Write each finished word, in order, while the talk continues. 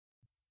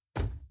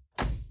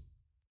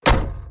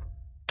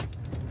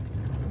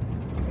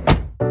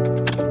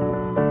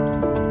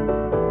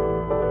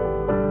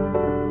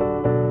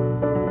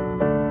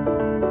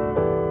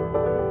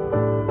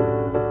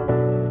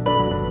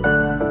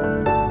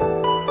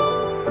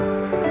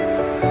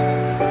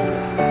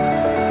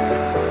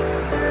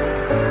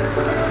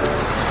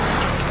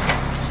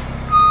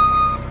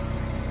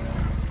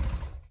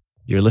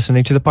You're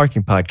listening to the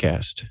Parking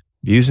Podcast.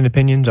 Views and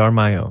opinions are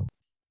my own.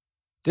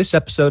 This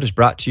episode is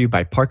brought to you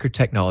by Parker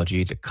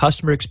Technology, the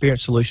customer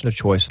experience solution of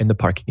choice in the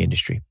parking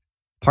industry.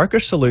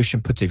 Parker's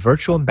solution puts a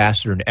virtual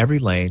ambassador in every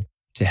lane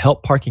to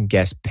help parking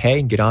guests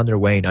pay and get on their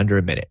way in under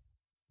a minute.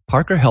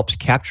 Parker helps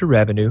capture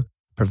revenue,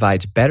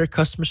 provides better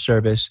customer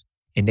service,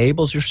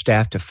 enables your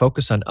staff to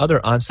focus on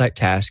other on-site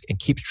tasks, and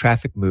keeps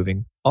traffic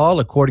moving,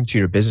 all according to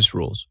your business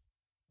rules.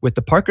 With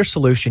the Parker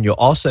solution, you'll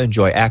also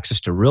enjoy access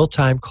to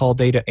real-time call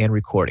data and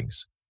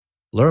recordings.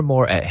 Learn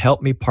more at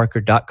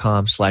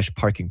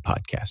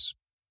helpmeparker.com/parkingpodcasts.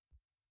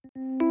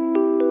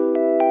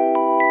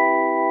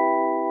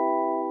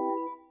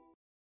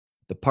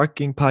 The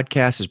Parking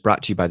Podcast is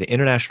brought to you by the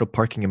International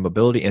Parking and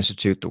Mobility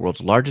Institute, the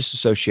world's largest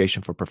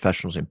association for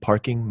professionals in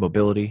parking,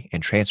 mobility,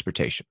 and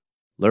transportation.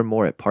 Learn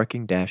more at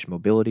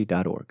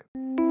parking-mobility.org.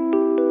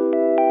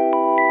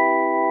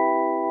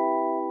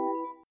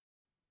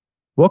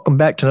 Welcome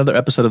back to another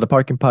episode of the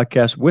Parking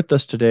Podcast. With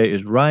us today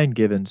is Ryan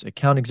Givens,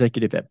 account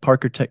executive at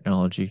Parker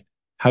Technology.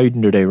 How are you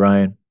doing today,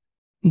 Ryan?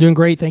 I'm doing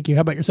great, thank you.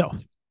 How about yourself?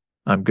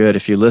 I'm good.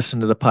 If you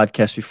listened to the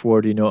podcast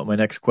before, do you know what my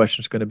next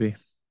question is going to be?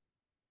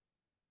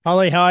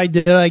 Probably how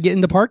did I get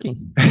into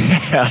parking?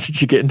 How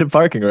did you get into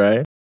parking,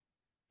 Ryan?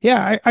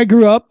 Yeah, I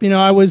grew up,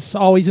 I was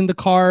always into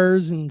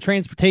cars and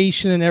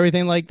transportation and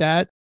everything like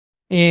that.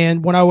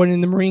 And when I went in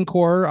the Marine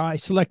Corps, I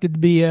selected to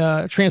be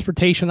a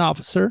transportation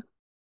officer.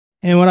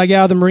 And when I got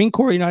out of the Marine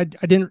Corps, I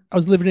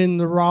was living in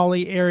the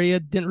Raleigh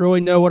area, didn't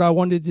really know what I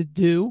wanted to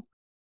do.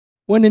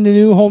 Went into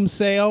new home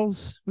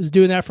sales, was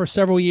doing that for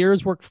several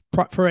years, worked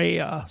for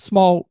a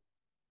small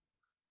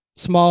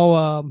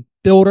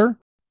builder.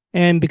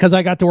 And because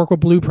I got to work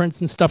with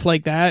blueprints and stuff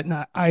like that,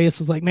 and I just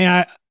was like,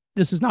 man,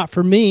 this is not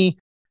for me.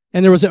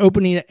 And there was an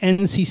opening at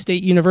NC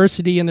State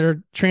University in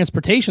their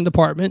transportation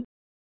department,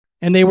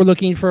 and they were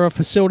looking for a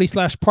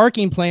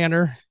facility/parking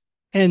planner.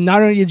 And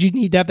not only did you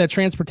need to have that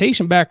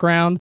transportation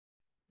background,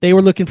 they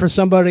were looking for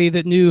somebody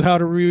that knew how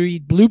to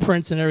read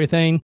blueprints and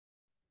everything.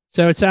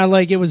 So it sounded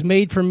like it was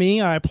made for me.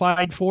 I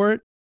applied for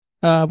it,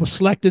 was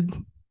selected,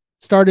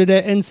 started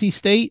at NC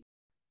State,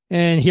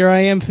 and here I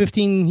am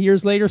 15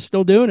 years later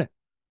still doing it.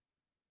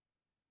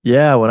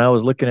 Yeah, when I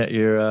was looking at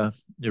your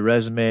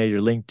resume,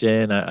 your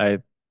LinkedIn,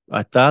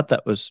 I thought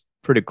that was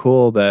pretty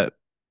cool that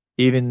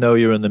even though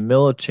you're in the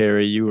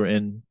military, you were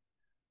in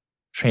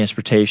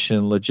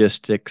transportation,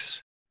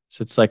 logistics.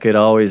 So it's like it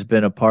always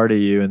been a part of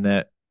you, and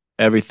that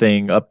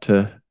everything up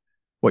to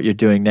what you're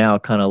doing now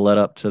kind of led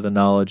up to the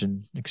knowledge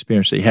and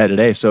experience that you had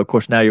today. So, of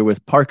course, now you're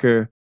with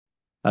Parker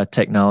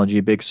Technology,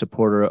 a big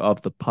supporter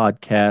of the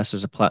podcast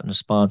as a platinum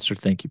sponsor.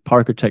 Thank you,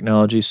 Parker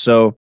Technology.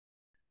 So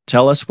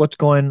tell us what's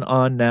going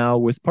on now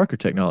with Parker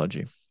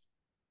Technology.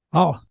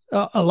 Oh,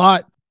 a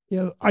lot.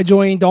 I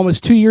joined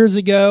almost 2 years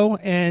ago,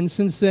 and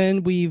since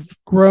then we've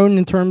grown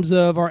in terms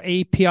of our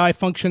API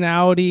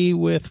functionality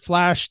with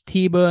Flash,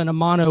 TIBA, and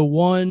Amano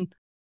One.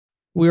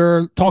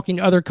 We're talking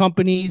to other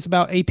companies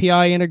about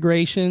API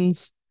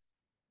integrations.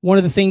 One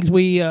of the things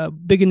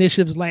big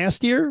initiatives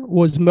last year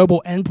was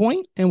mobile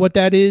endpoint. And what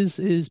that is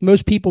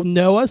most people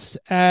know us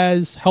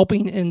as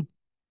helping in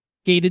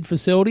gated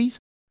facilities,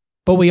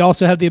 but we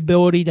also have the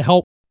ability to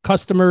help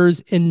customers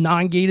in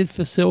non-gated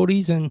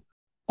facilities and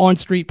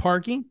on-street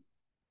parking.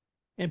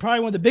 And probably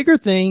one of the bigger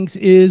things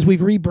is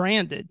we've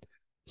rebranded.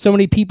 So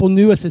many people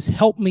knew us as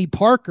Help Me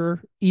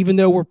Parker, even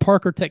though we're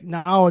Parker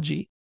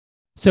Technology.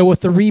 So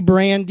with the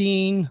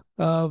rebranding,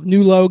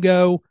 new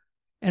logo,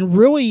 and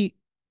really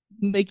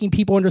making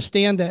people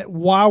understand that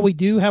while we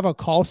do have a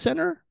call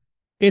center,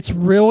 it's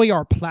really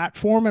our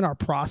platform and our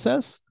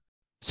process.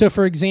 So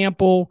for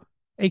example,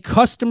 a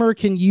customer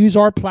can use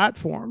our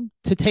platform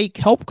to take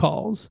help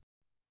calls,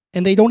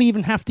 and they don't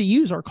even have to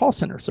use our call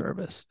center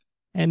service.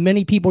 And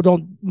many people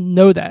don't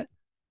know that.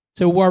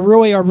 So our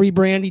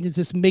rebranding is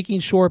just making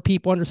sure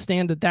people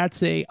understand that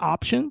that's an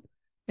option,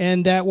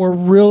 and that we're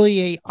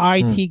really a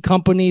IT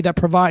company that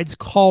provides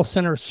call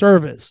center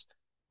service.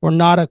 We're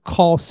not a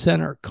call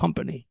center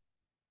company.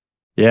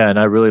 Yeah, and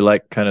I really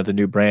like kind of the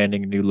new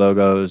branding, new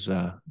logos.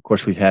 Of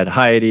course, we've had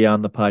Heidi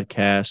on the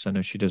podcast. I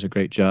know she does a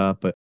great job,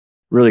 but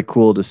really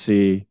cool to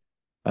see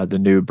the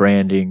new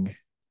branding.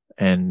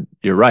 And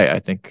you're right. I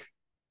think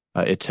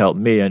it's helped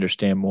me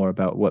understand more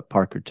about what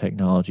Parker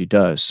Technology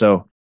does.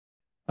 So,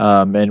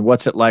 and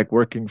what's it like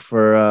working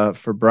for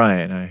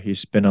Brian?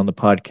 He's been on the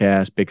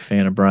podcast, big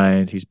fan of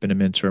Brian. He's been a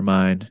mentor of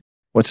mine.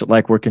 What's it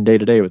like working day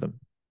to day with him?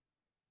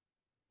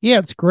 Yeah,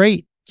 it's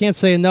great. Can't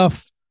say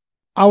enough.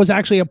 I was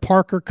actually a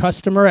Parker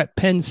customer at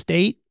Penn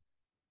State.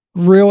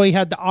 Really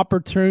had the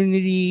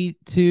opportunity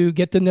to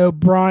get to know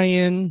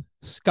Brian,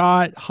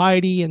 Scott,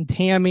 Heidi, and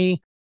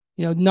Tammy.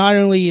 Not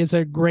only is it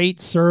a great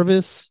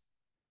service,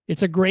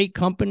 it's a great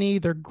company.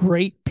 They're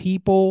great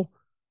people.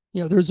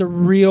 There's a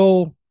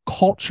real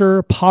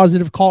culture,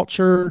 positive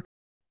culture,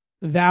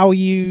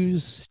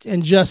 values,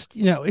 and just,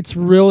 it's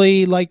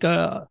really like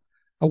a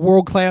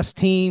world-class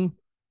team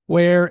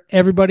where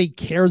everybody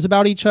cares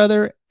about each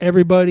other.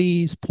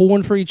 Everybody's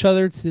pulling for each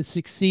other to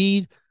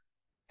succeed.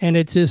 And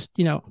it's just,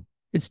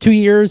 it's 2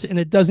 years and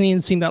it doesn't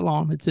even seem that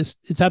long. It's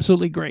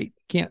absolutely great.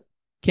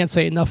 can't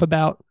say enough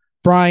about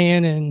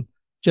Brian and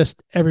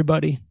just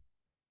everybody.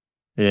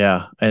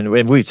 Yeah. And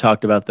when we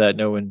talked about that,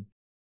 when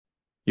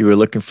you were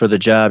looking for the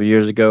job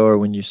years ago or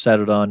when you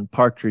settled on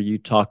Parker, you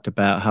talked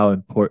about how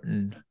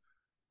important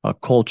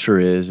culture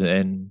is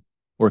and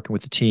working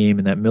with the team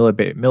and that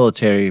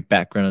military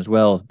background as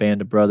well,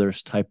 band of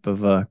brothers type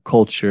of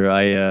culture.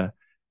 I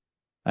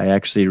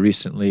actually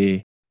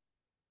recently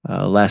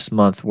last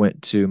month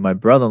went to my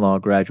brother-in-law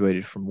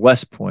graduated from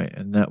West Point,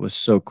 and that was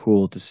so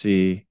cool to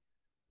see,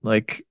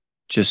 like,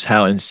 just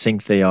how in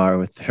sync they are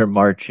with their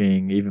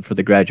marching, even for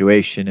the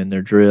graduation and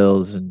their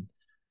drills. And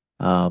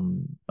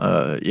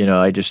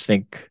I just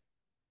think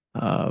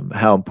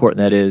how important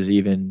that is,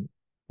 even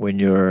when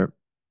you're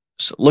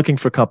looking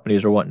for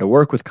companies or wanting to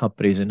work with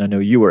companies. And I know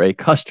you were a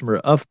customer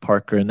of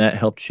Parker, and that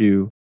helped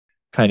you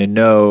kind of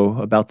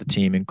know about the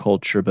team and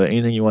culture. But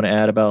anything you want to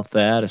add about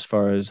that as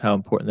far as how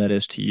important that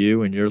is to you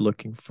when you're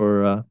looking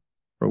for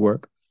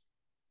work?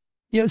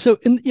 So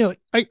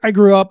I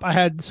grew up. I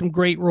had some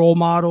great role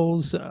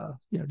models.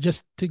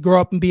 Just to grow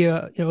up and be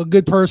a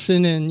good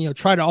person, and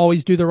try to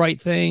always do the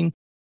right thing.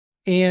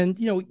 And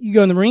you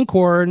go in the Marine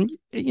Corps, and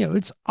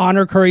it's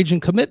honor, courage,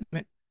 and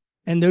commitment,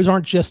 and those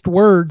aren't just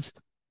words.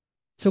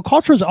 So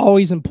culture is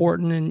always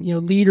important, and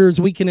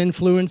leaders, we can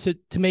influence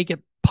it to make it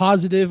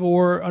positive,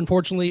 or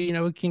unfortunately,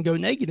 it can go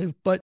negative.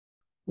 But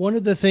one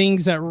of the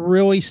things that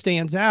really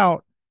stands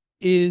out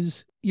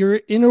is you're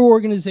in an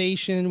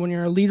organization when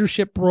you're in a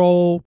leadership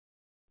role.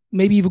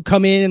 Maybe you've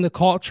come in and the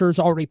culture is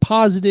already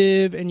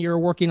positive and you're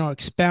working on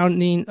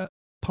expounding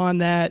upon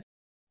that,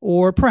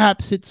 or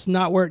perhaps it's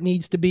not where it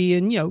needs to be,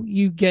 and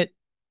you get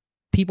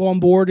people on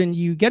board and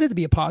you get it to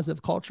be a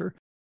positive culture.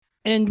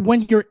 And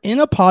when you're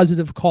in a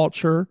positive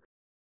culture,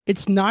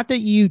 it's not that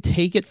you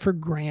take it for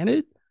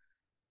granted,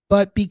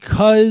 but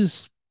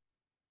because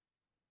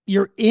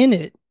you're in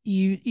it,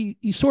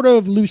 you sort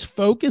of lose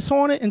focus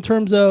on it in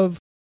terms of,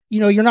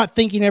 you're not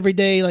thinking every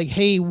day like,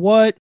 hey,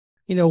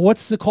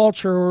 what's the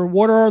culture, or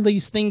what are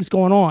these things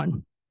going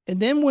on? And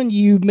then when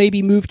you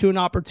maybe move to an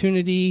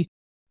opportunity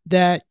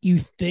that you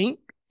think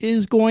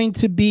is going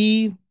to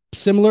be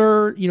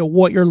similar,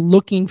 what you're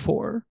looking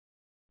for,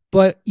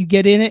 but you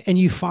get in it and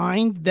you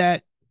find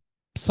that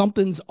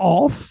something's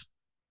off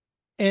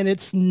and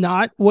it's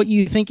not what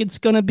you think it's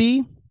going to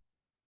be,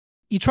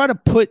 you try to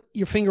put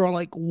your finger on,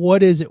 like,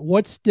 what is it?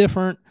 What's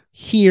different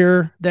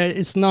here that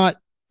it's not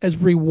as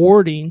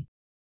rewarding?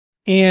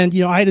 And,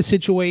 I had a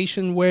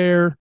situation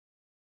where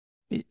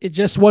it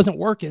just wasn't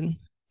working,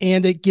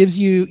 and it gives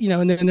you,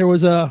 and then there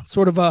was a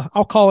sort of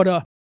I'll call it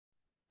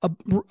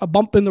a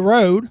bump in the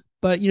road,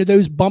 but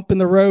those bump in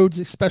the roads,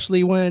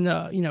 especially when,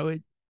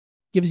 it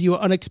gives you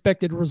an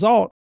unexpected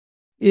result,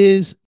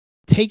 is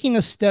taking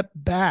a step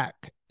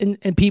back.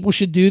 And people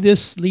should do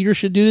this, leaders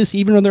should do this,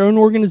 even in their own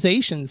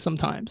organizations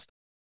sometimes.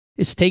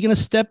 It's taking a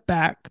step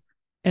back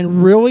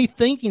and really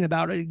thinking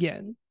about it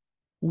again.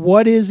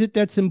 What is it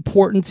that's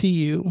important to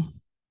you?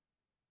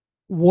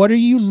 What are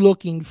you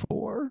looking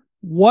for?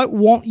 What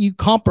won't you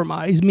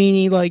compromise?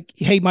 Meaning, like,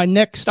 hey, my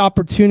next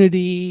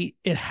opportunity,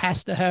 it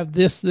has to have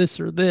this,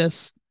 or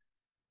this.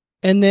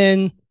 And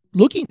then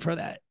looking for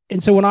that.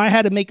 And so when I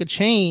had to make a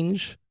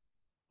change,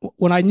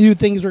 when I knew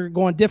things were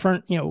going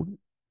different,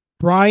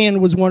 Brian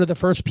was one of the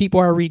first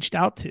people I reached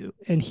out to.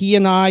 And he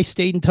and I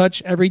stayed in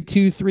touch every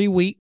 2-3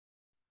 weeks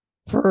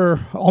for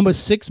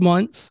almost 6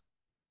 months.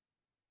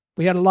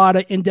 We had a lot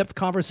of in-depth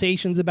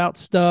conversations about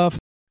stuff.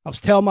 I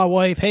was telling my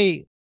wife,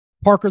 hey,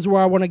 Parker's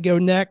where I want to go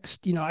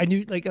next. I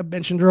knew, like I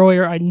mentioned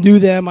earlier, I knew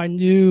them. I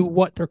knew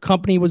what their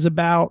company was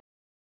about,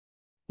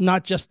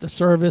 not just the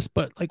service,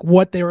 but like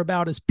what they were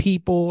about as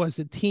people, as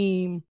a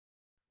team,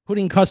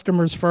 putting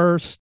customers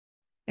first.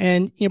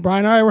 And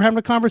Brian and I were having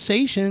a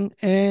conversation,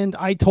 and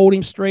I told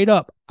him straight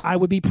up, I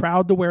would be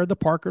proud to wear the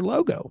Parker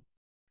logo.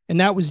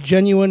 And that was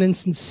genuine and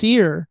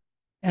sincere.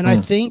 And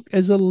I think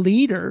as a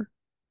leader,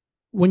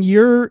 when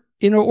you're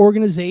in an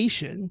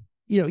organization,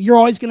 you're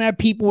always going to have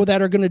people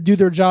that are going to do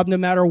their job no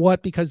matter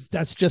what, because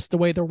that's just the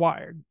way they're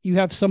wired. You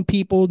have some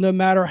people, no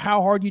matter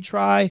how hard you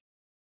try,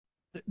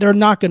 they're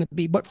not going to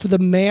be. But for the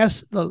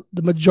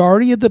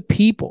majority of the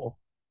people,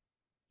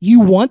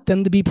 you want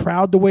them to be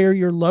proud to wear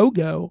your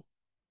logo.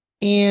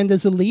 And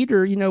as a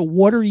leader,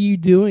 what are you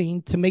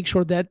doing to make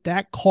sure that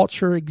that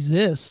culture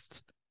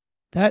exists?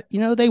 That,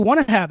 they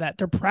want to have that.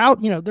 They're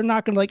proud. They're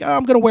not going to like, oh,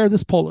 I'm going to wear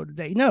this polo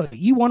today. No,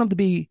 you want them to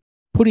be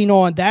putting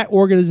on that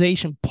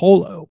organization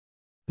polo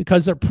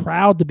because they're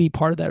proud to be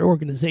part of that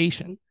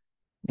organization.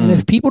 And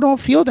if people don't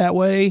feel that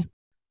way,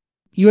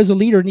 you as a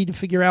leader need to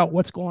figure out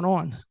what's going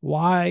on.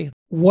 Why?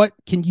 What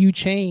can you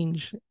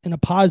change in a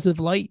positive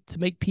light to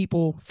make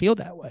people feel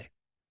that way?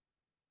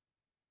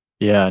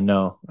 Yeah,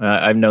 no,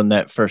 I've known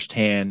that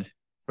firsthand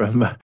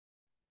from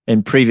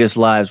in previous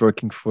lives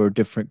working for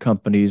different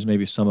companies,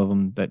 maybe some of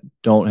them that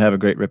don't have a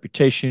great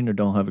reputation or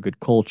don't have a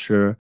good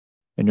culture.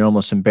 And you're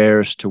almost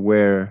embarrassed to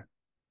wear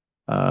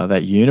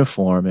that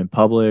uniform in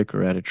public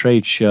or at a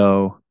trade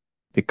show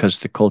because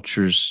the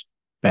culture's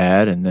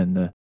bad. And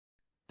then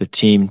the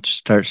team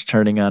starts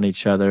turning on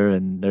each other,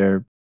 and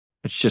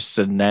it's just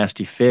a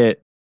nasty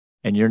fit.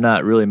 and you're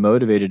not really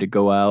motivated to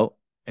go out.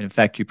 And in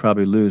fact, you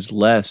probably lose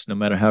less no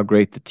matter how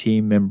great the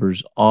team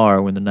members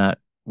are when they're not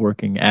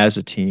working as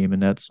a team.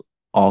 And that's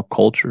all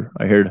culture.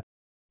 I heard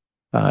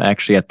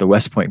actually at the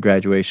West Point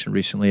graduation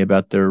recently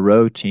about their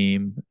row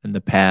team in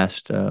the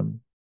past,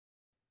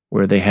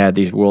 where they had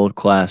these world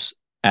class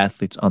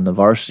athletes on the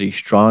varsity,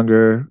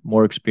 stronger,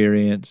 more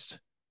experienced,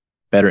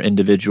 better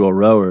individual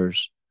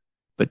rowers,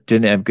 but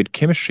didn't have good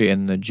chemistry.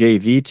 And the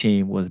JV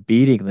team was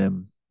beating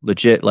them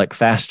legit, like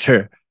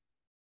faster.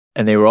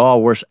 And they were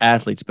all worse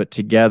athletes, but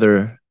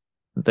together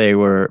they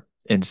were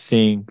in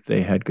sync.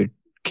 They had good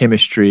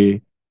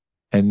chemistry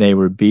and they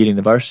were beating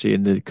the varsity.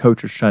 And the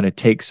coach was trying to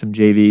take some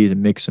JVs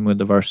and mix them with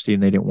the varsity,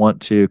 and they didn't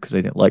want to because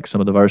they didn't like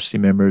some of the varsity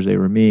members. They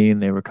were mean,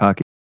 they were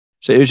cocky.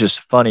 So it was just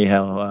funny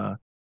how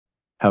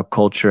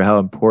culture, how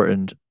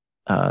important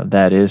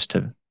that is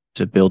to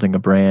building a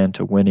brand,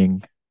 to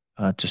winning,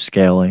 to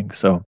scaling.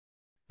 So,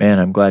 man,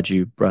 I'm glad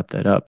you brought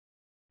that up.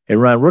 Hey,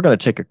 Ryan, we're going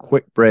to take a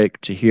quick break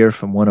to hear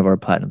from one of our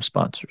platinum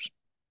sponsors.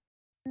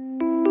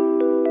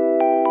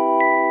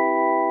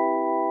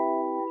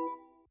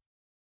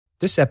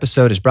 This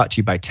episode is brought to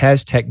you by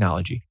Tez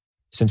Technology.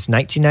 Since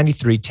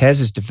 1993, Tez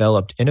has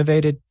developed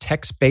innovative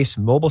text-based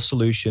mobile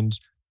solutions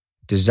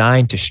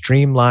designed to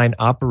streamline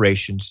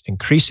operations,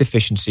 increase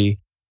efficiency,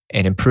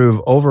 and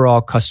improve overall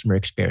customer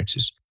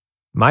experiences.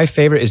 My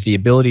favorite is the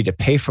ability to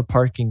pay for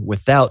parking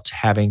without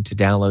having to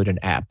download an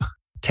app.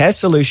 Tez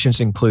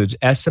Solutions includes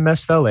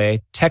SMS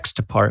valet, text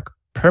to park,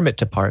 permit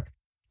to park,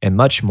 and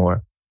much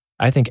more.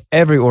 I think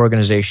every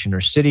organization or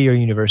city or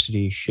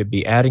university should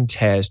be adding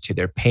Tez to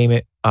their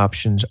payment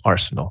options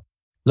arsenal.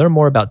 Learn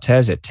more about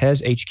Tez at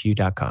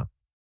tezhq.com.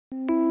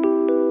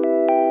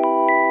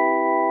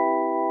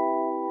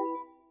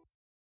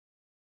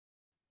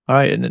 All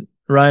right. And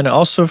Ryan,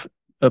 also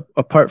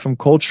apart from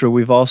culture,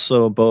 we've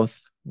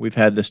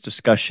had this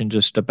discussion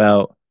just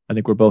about, I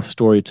think we're both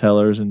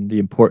storytellers, and the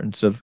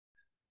importance of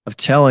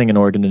telling an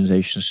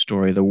organization's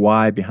story, the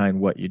why behind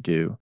what you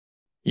do.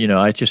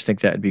 I just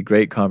think that'd be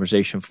great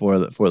conversation for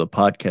the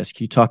podcast.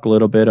 Can you talk a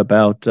little bit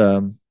about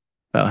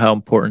how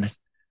important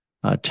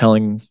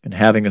telling and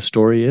having a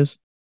story is?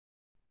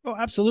 Oh,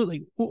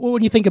 absolutely.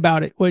 When you think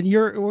about it, when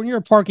you're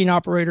a parking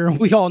operator, and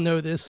we all know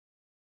this,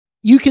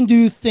 you can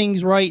do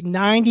things right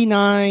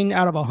 99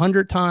 out of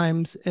 100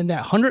 times, and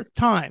that 100th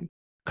time,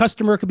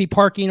 customer could be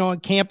parking on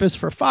campus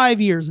for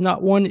 5 years,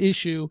 not one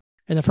issue.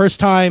 And the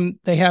first time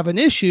they have an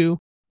issue,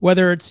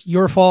 whether it's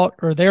your fault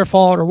or their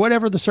fault or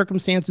whatever the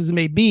circumstances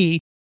may be,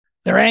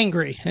 they're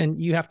angry and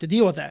you have to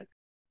deal with that.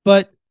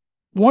 But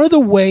one of the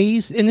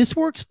ways, and this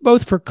works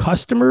both for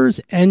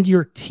customers and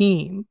your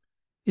team,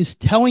 is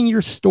telling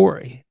your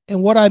story.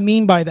 And what I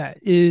mean by that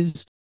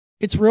is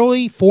it's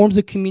really forms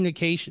of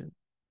communication.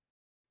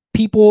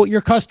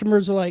 Your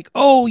customers are like,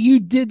 oh, you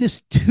did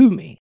this to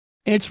me.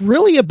 And it's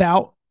really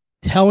about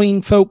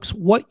telling folks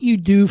what you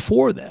do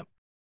for them.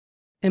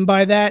 And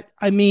by that,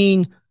 I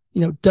mean,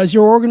 does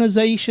your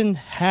organization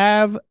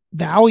have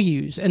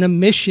values and a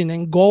mission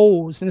and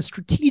goals and a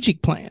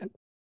strategic plan?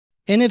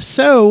 And if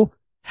so,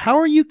 how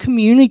are you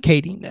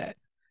communicating that?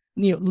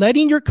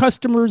 Letting your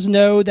customers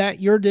know that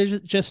you're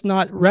just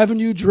not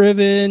revenue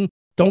driven,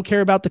 don't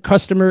care about the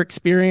customer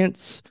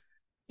experience.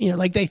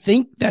 Like they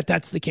think that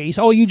that's the case.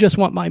 Oh, you just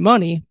want my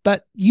money,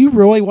 but you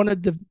really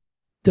want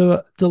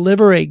to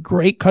deliver a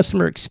great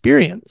customer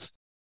experience.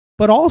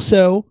 But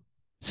also,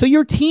 so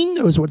your team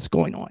knows what's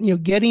going on,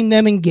 getting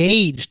them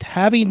engaged,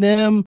 having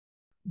them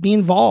be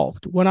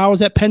involved. When I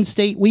was at Penn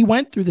State, we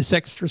went through this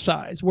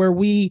exercise where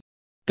we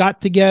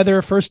got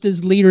together first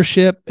as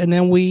leadership, and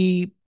then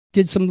we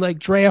did some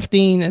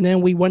drafting, and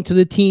then we went to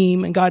the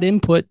team and got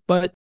input.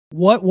 But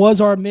what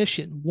was our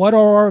mission? What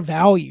are our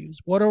values?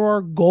 What are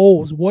our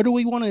goals? What do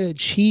we want to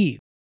achieve?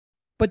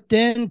 But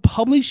then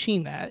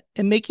publishing that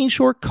and making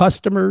sure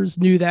customers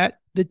knew that,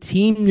 the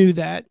team knew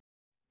that,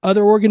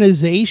 other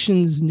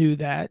organizations knew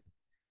that.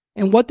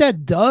 And what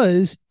that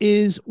does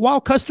is, while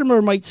customer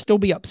might still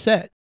be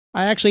upset,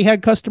 I actually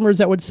had customers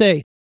that would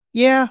say,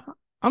 yeah,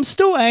 I'm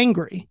still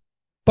angry,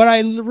 but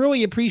I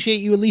really appreciate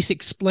you at least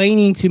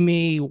explaining to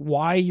me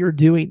why you're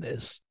doing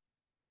this.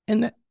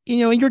 And,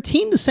 and your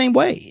team the same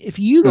way. If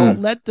you don't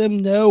let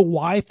them know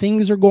why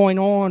things are going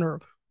on or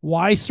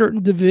why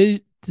certain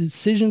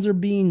decisions are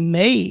being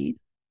made,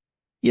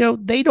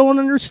 they don't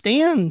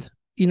understand,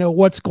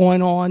 what's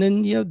going on.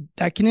 And,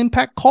 that can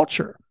impact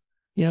culture,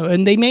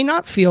 and they may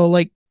not feel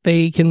like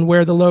they can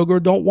wear the logo or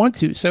don't want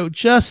to. So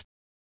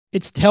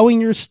it's telling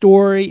your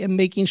story and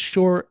making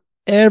sure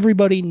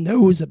everybody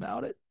knows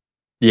about it.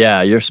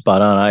 Yeah, you're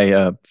spot on.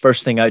 I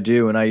first thing I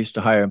do when I used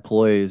to hire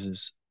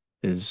employees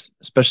is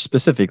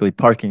specifically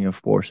parking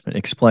enforcement.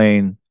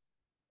 Explain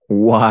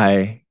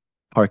why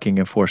parking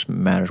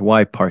enforcement matters,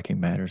 why parking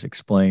matters.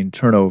 Explain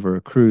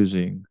turnover,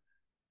 cruising,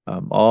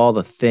 all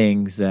the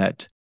things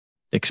that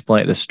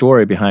explain the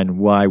story behind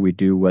why we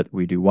do what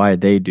we do, why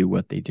they do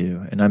what they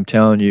do. And I'm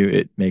telling you,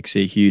 it makes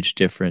a huge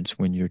difference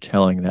when you're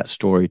telling that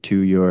story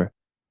to your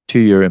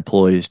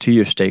employees, to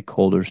your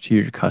stakeholders, to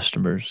your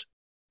customers.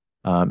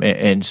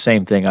 And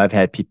same thing, I've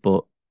had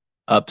people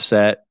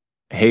upset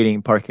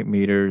hating parking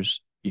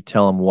meters, you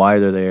tell them why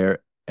they're there,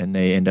 and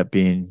they end up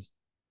being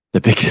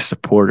the biggest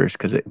supporters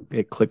because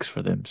it clicks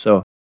for them.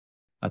 So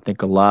I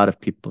think a lot of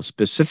people,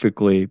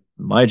 specifically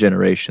my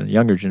generation, the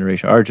younger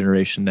generation, our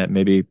generation, that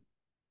maybe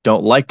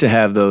don't like to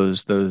have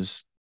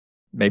those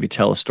maybe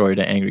tell a story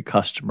to an angry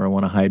customer,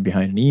 want to hide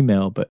behind an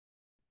email, but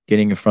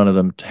getting in front of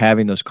them,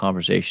 having those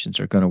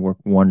conversations are going to work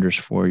wonders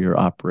for your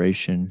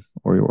operation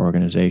or your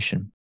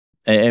organization.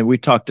 And we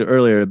talked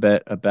earlier a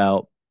bit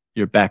about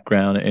your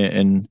background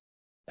and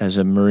as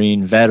a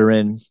Marine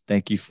veteran.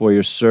 Thank you for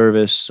your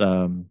service.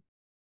 Are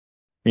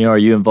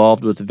you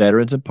involved with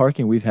veterans in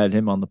parking? We've had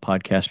him on the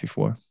podcast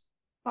before.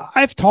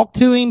 I've talked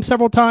to him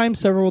several times,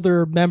 several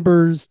other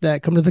members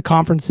that come to the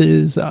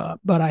conferences,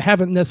 but I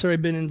haven't necessarily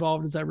been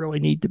involved as I really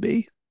need to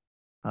be.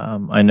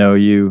 I know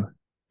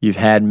you've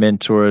had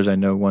mentors. I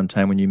know one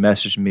time when you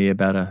messaged me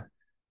about a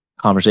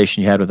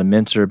conversation you had with a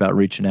mentor about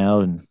reaching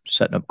out and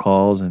setting up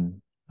calls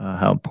and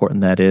how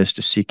important that is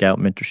to seek out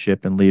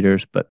mentorship and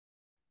leaders. But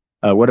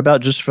what about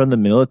just from the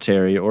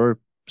military or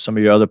some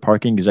of your other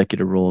parking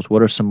executive roles?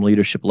 What are some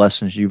leadership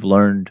lessons you've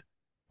learned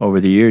over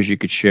the years you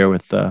could share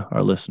with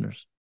our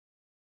listeners?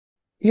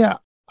 Yeah,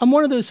 I'm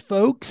one of those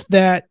folks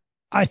that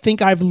I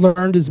think I've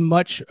learned as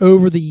much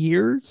over the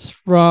years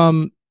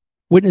from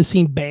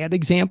witnessing bad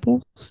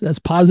examples as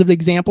positive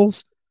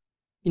examples.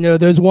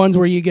 Those ones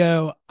where you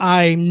go,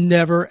 I'm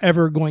never,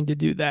 ever going to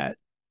do that.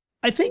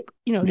 I think,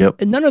 Yep.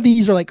 and none of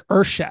these are like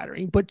earth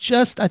shattering, but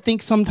just I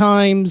think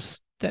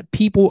sometimes that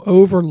people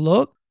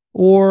overlook,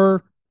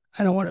 or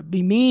I don't want to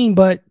be mean,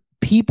 but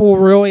people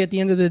really at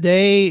the end of the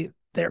day,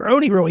 they're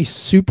only really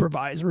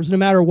supervisors, no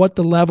matter what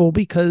the level,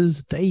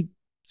 because they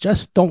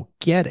just don't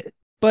get it.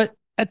 But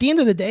at the end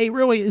of the day,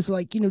 really is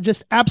like,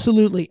 just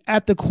absolutely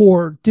at the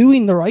core,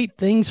 doing the right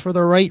things for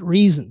the right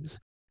reasons.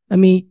 I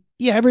mean,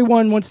 yeah,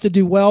 everyone wants to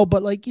do well,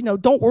 but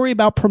don't worry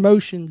about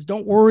promotions.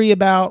 Don't worry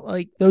about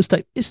like those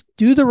type. Just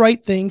do the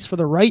right things for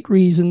the right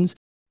reasons.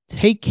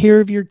 Take care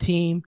of your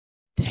team,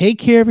 take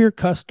care of your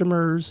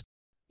customers,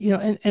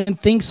 and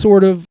things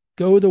sort of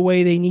go the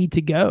way they need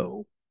to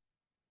go.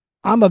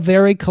 I'm a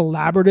very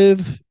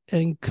collaborative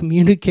and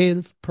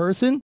communicative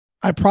person.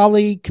 I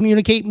probably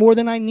communicate more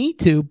than I need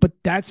to, but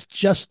that's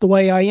just the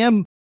way I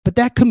am. But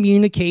that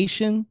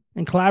communication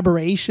and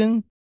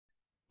collaboration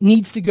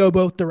needs to go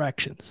both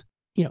directions.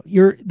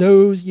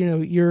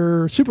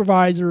 Your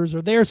supervisors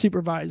or their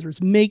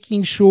supervisors,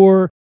 making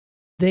sure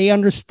they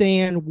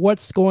understand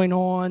what's going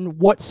on,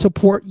 what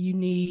support you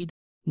need,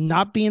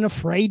 not being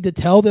afraid to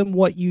tell them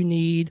what you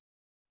need,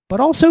 but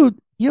also,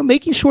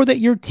 making sure that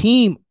your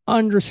team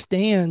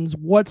understands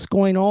what's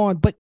going on,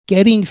 but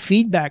getting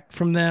feedback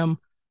from them.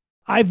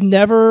 I've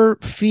never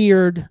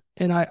feared,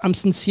 and I'm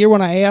sincere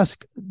when I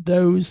ask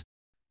those,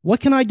 what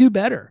can I do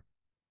better?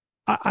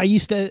 I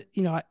used to,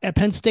 at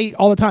Penn State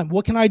all the time,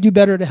 what can I do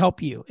better to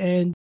help you?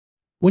 And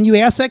when you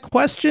ask that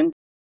question,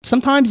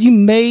 sometimes you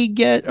may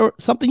get or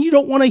something you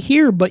don't want to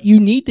hear, but you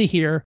need to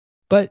hear.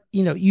 But,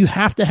 you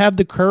have to have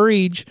the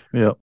courage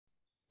to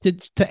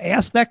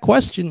ask that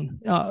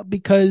question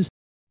because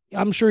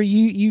I'm sure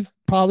you've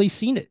probably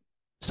seen it.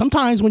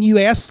 Sometimes when you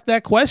ask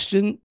that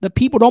question, the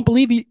people don't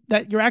believe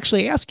that you're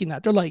actually asking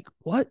that. They're like,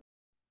 what?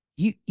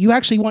 You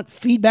actually want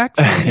feedback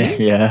from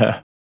me?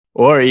 Yeah.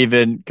 Or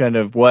even kind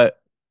of what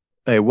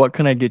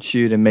can I get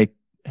you to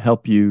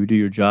help you do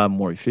your job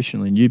more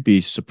efficiently? And you'd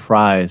be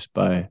surprised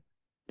by,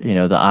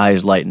 the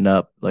eyes lighten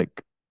up,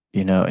 like,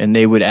 and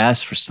they would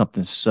ask for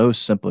something so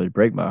simple to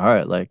break my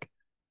heart. Like,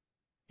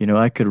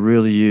 I could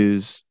really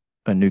use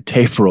a new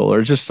tape roll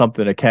or just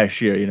something, a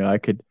cashier,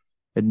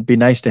 it'd be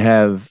nice to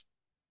have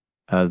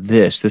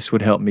this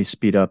would help me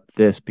speed up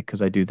this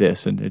because I do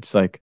this. And it's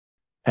like,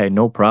 hey,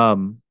 no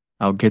problem.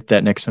 I'll get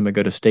that next time I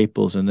go to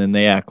Staples. And then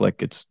they act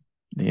like it's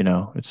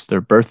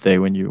their birthday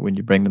when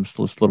you bring them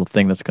this little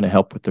thing that's going to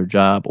help with their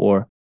job.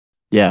 Or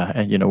yeah,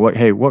 and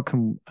what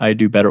can I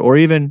do better? Or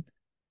even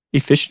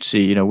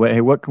efficiency,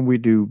 what can we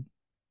do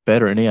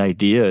better? Any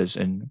ideas?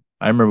 And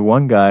I remember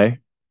one guy,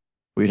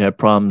 we'd have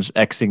problems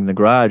exiting the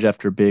garage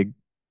after a big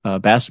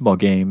basketball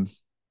game,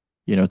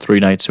 3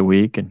 nights a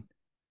week.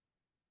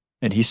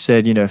 And he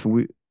said,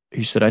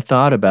 I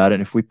thought about it.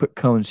 And if we put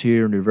cones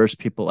here and reverse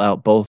people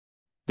out, both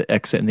the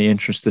exit and the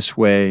entrance this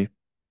way,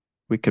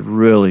 we could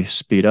really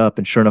speed up.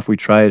 And sure enough, we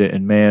tried it.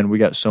 And man, we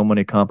got so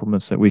many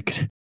compliments that we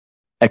could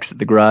exit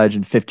the garage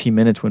in 15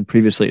 minutes when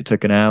previously it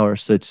took an hour.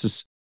 So it's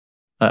just,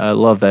 I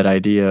love that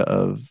idea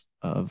of,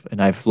 and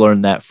I've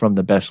learned that from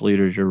the best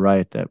leaders. You're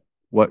right. That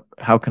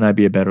how can I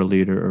be a better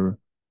leader, or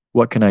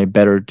what can I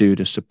better do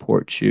to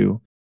support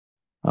you?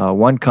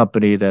 One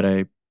company that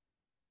I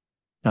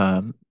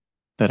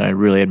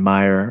really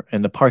admire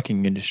in the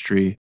parking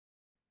industry,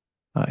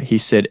 he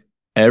said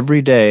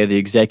every day the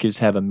executives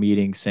have a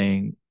meeting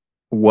saying,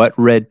 what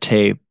red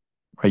tape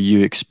are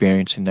you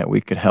experiencing that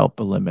we could help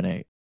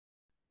eliminate?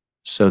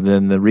 So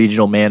then the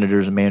regional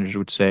managers and managers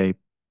would say,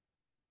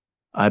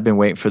 I've been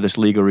waiting for this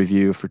legal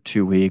review for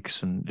 2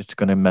 weeks and it's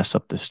going to mess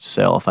up this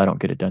sale if I don't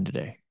get it done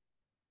today.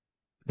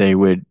 They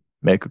would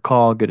make a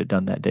call, get it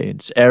done that day.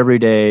 It's every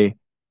day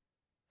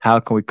how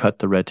can we cut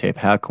the red tape?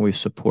 How can we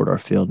support our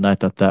field? And I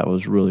thought that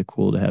was really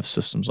cool to have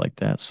systems like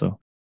that. So,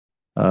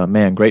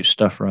 man, great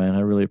stuff, Ryan. I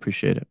really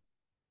appreciate it.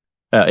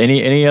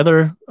 Any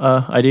other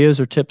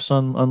ideas or tips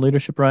on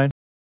leadership, Ryan?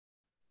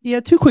 Yeah,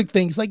 two quick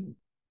things. Like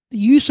the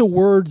use of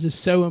words is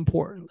so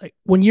important. Like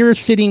when you're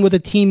sitting with a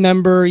team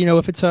member,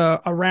 if it's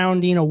a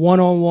rounding, a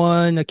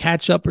one-on-one, a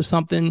catch-up or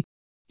something,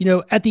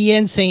 at the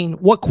end saying,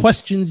 what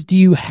questions do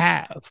you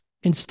have?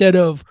 Instead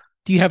of,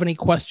 do you have any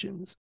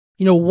questions?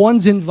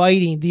 One's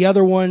inviting, the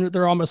other one,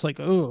 they're almost like,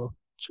 oh,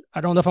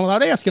 I don't know if I'm allowed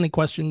to ask any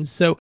questions.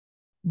 So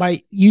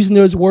by using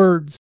those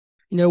words,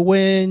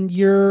 when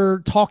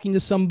you're talking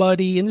to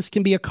somebody, and this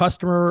can be a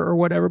customer or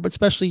whatever, but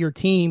especially your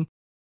team,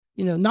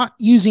 not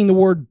using the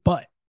word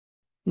but.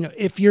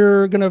 If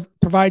you're going to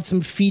provide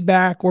some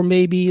feedback or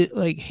maybe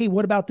like, hey,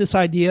 what about this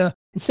idea?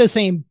 Instead of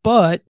saying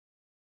but,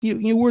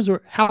 words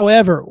are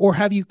however, or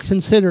have you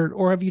considered,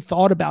 or have you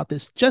thought about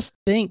this? Just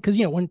think, because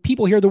when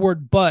people hear the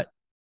word but,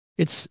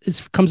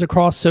 it comes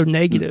across so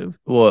negative.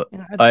 Well,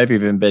 I've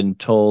even been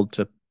told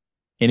to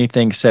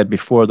anything said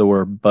before the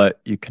word but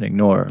you can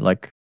ignore.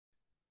 Like,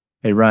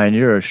 hey, Ryan,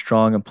 you're a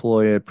strong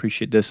employee. I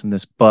appreciate this and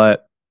this,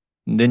 but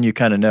and then you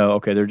kind of know,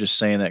 okay, they're just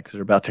saying that because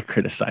they're about to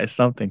criticize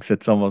something. So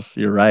it's almost,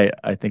 you're right.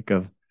 I think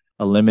of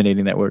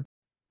eliminating that word.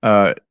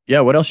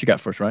 Yeah. What else you got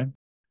for us, Ryan?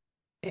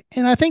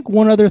 And I think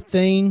one other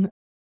thing,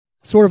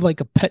 sort of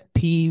like a pet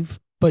peeve,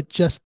 but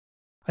just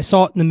I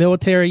saw it in the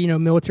military.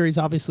 Military is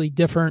obviously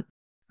different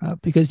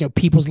because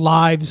people's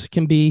lives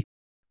can be,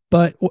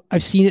 but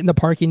I've seen it in the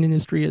parking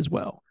industry as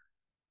well.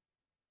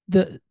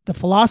 The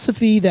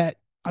philosophy that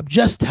I'm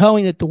just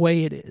telling it the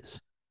way it is.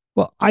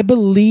 Well, I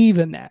believe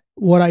in that.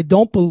 What I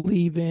don't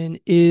believe in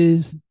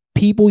is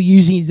people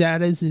using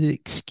that as an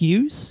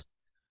excuse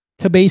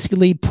to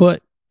basically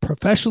put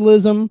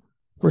professionalism,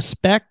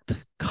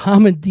 respect,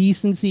 common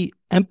decency,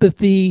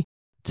 empathy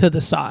to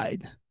the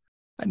side.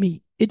 I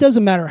mean, it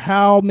doesn't matter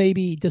how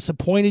maybe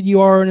disappointed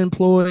you are in an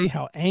employee,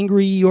 how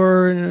angry you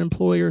are in an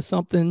employee or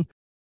something.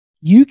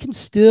 You can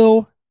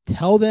still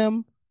tell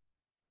them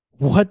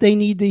what they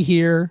need to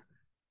hear,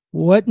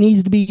 what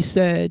needs to be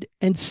said,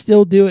 and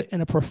still do it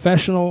in a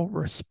professional,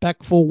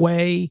 respectful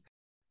way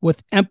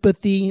with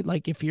empathy.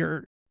 Like if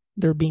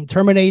they're being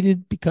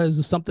terminated because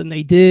of something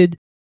they did.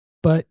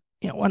 But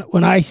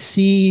when I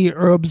see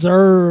or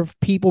observe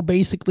people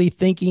basically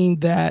thinking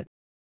that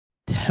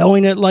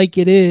telling it like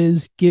it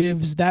is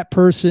gives that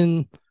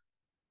person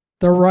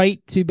the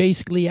right to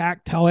basically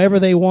act however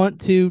they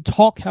want to,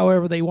 talk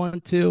however they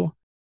want to,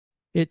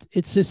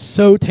 it's just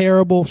so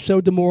terrible,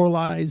 so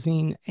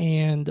demoralizing,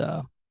 and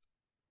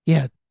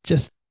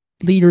just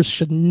leaders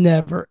should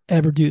never,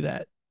 ever do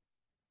that.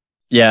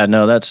 Yeah,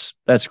 no, that's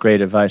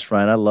great advice,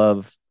 Ryan. I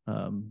love, I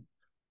don't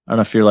know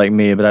if you're like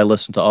me, but I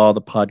listen to all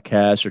the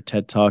podcasts or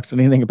TED Talks,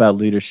 anything about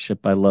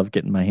leadership. I love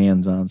getting my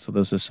hands on. So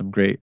this is some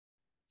great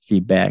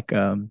feedback.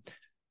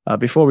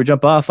 Before we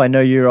jump off, I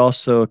know you're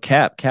also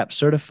CAP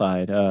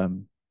certified.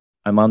 I'm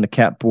on the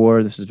CAP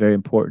board. This is very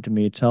important to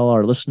me. Tell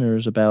our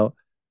listeners about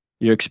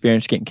your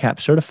experience getting CAP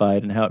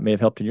certified and how it may have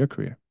helped in your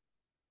career.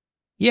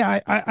 Yeah,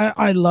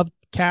 I love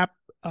CAP.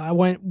 I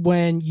went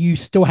when you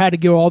still had to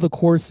go all the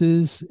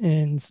courses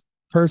in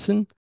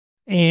person.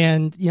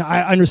 And,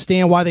 I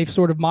understand why they've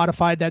sort of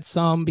modified that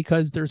some,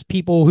 because there's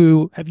people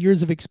who have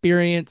years of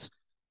experience,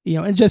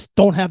 and just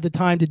don't have the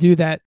time to do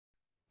that.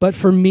 But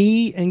for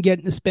me, and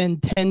getting to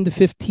spend 10 to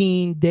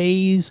 15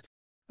 days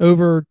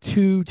over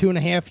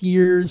 2.5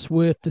 years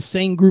with the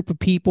same group of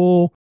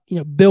people,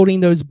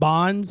 building those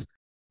bonds,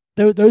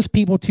 those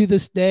people to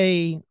this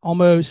day,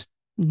 almost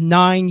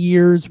 9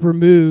 years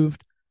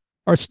removed,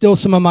 are still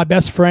some of my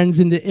best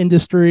friends in the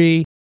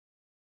industry.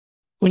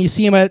 When you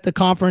see them at the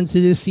conference,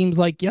 it just seems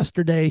like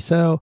yesterday.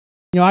 So,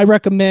 I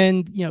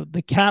recommend,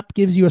 the CAP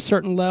gives you a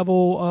certain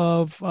level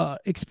of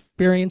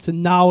experience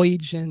and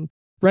knowledge and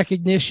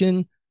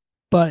recognition.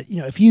 But,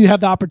 if you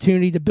have the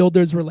opportunity to build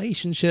those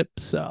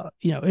relationships,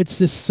 it's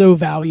just so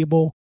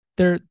valuable.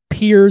 Their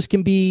peers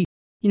can be,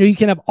 you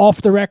can have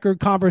off the record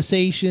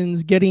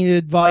conversations, getting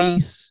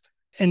advice,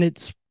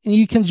 and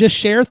you can just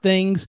share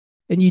things,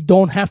 and you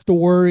don't have to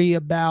worry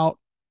about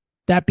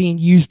that being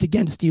used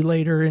against you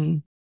later,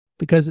 and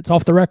because it's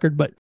off the record.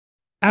 But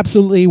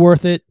absolutely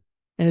worth it,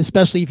 and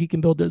especially if you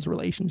can build those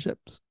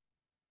relationships.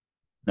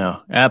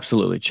 No,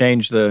 absolutely.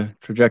 Changed the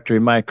trajectory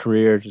of my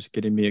career, just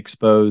getting me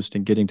exposed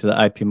and getting to the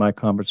IPMI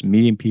conference,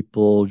 meeting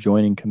people,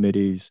 joining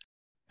committees.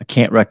 I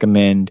can't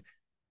recommend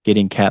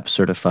getting CAP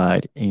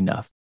certified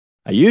enough.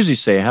 I usually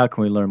say, how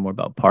can we learn more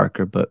about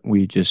Parker? But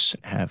we just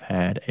have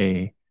had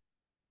a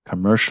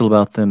commercial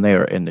about them. They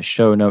are in the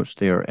show notes.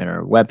 They are in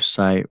our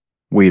website.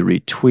 We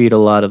retweet a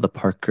lot of the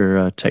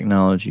Parker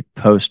technology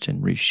posts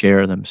and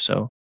reshare them.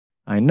 So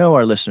I know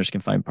our listeners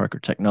can find Parker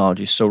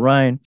Technology. So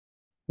Ryan,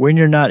 when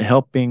you're not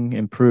helping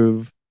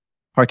improve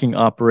parking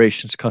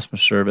operations, customer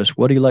service,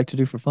 what do you like to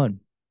do for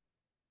fun?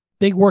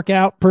 Big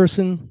workout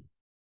person.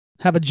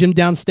 Have a gym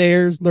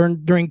downstairs.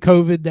 Learned during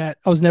COVID that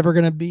I was never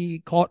going to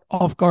be caught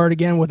off guard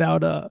again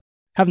without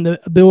having the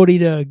ability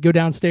to go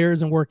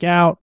downstairs and work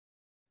out.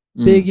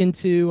 Big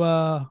into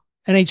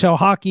NHL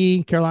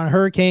hockey, Carolina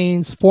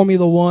Hurricanes,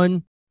 Formula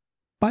One.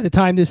 By the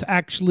time this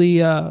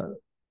actually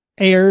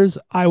airs,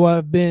 I will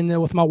have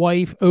been with my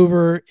wife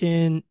over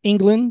in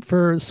England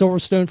for the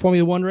Silverstone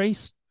Formula One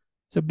race.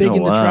 So big Oh,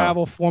 into wow.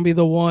 travel,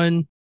 Formula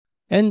One,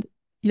 and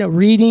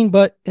reading,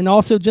 but and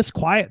also just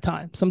quiet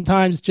time.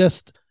 Sometimes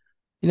just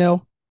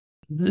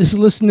just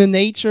listen to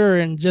nature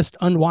and just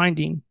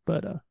unwinding.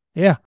 But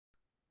yeah.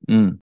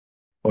 Mm.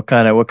 What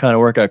kind of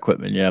workout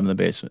equipment you have in the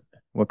basement?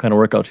 What kind of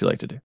workouts you like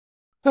to do?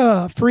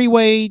 Free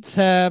weights,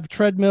 have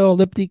treadmill,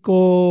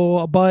 elliptical,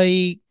 a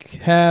bike,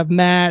 have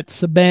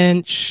mats, a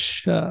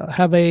bench,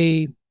 have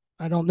I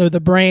don't know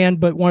the brand,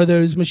 but one of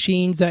those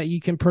machines that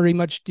you can pretty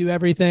much do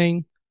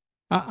everything.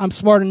 I'm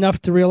smart enough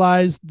to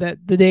realize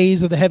that the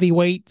days of the heavy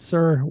weights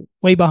are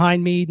way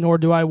behind me, nor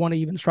do I want to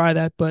even try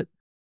that. But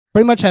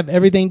pretty much have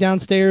everything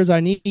downstairs I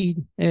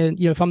need. And,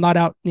 if I'm not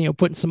out,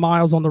 putting some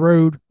miles on the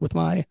road with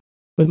my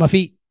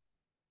feet.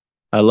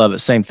 I love it.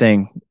 Same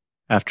thing.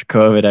 After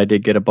COVID, I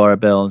did get a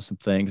barbell and some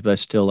things, but I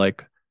still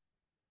like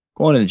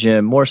going to the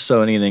gym more so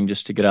than anything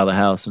just to get out of the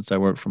house since I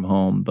work from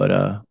home. But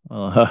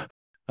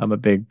I'm a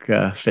big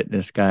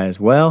fitness guy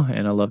as well,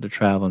 and I love to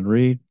travel and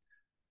read.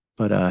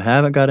 But I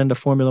haven't got into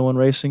Formula One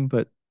racing,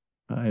 but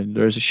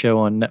there's a show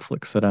on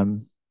Netflix that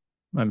I'm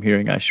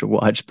hearing I should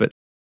watch. But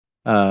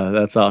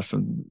that's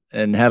awesome,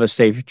 and have a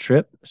safe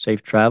trip,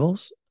 safe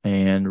travels.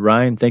 And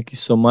Ryan, thank you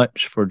so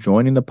much for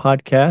joining the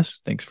podcast.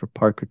 Thanks for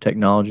Parker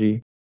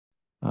Technology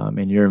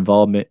and your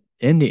involvement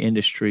in the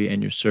industry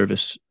and your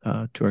service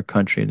to our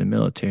country and the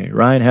military.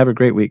 Ryan, have a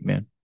great week,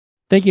 man.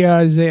 Thank you,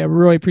 Isaiah. I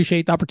really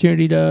appreciate the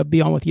opportunity to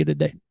be on with you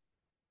today.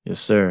 Yes,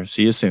 sir.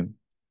 See you soon.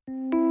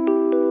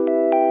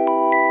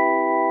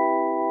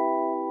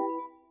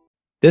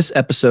 This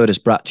episode is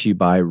brought to you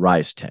by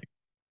RiseTech.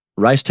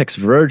 RiseTech's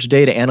Verge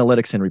data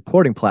analytics and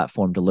reporting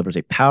platform delivers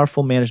a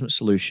powerful management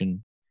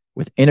solution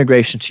with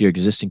integration to your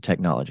existing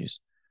technologies.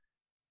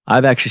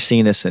 I've actually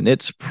seen this, and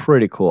it's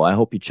pretty cool. I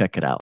hope you check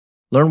it out.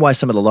 Learn why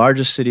some of the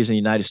largest cities in the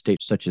United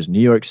States, such as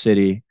New York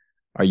City,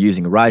 are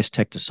using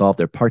RiseTech to solve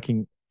their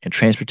parking and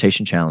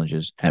transportation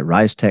challenges at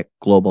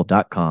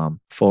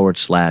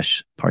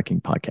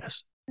risetechglobal.com/parking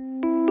podcast.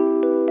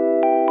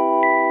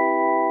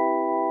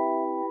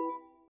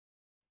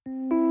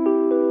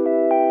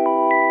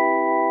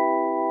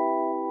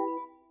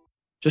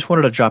 Just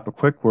wanted to drop a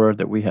quick word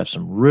that we have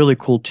some really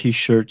cool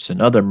t-shirts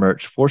and other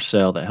merch for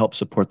sale that help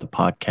support the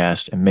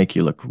podcast and make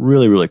you look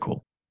really, really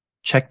cool.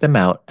 Check them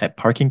out at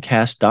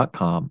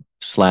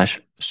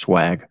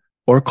parkingcast.com/swag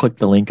or click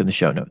the link in the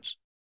show notes.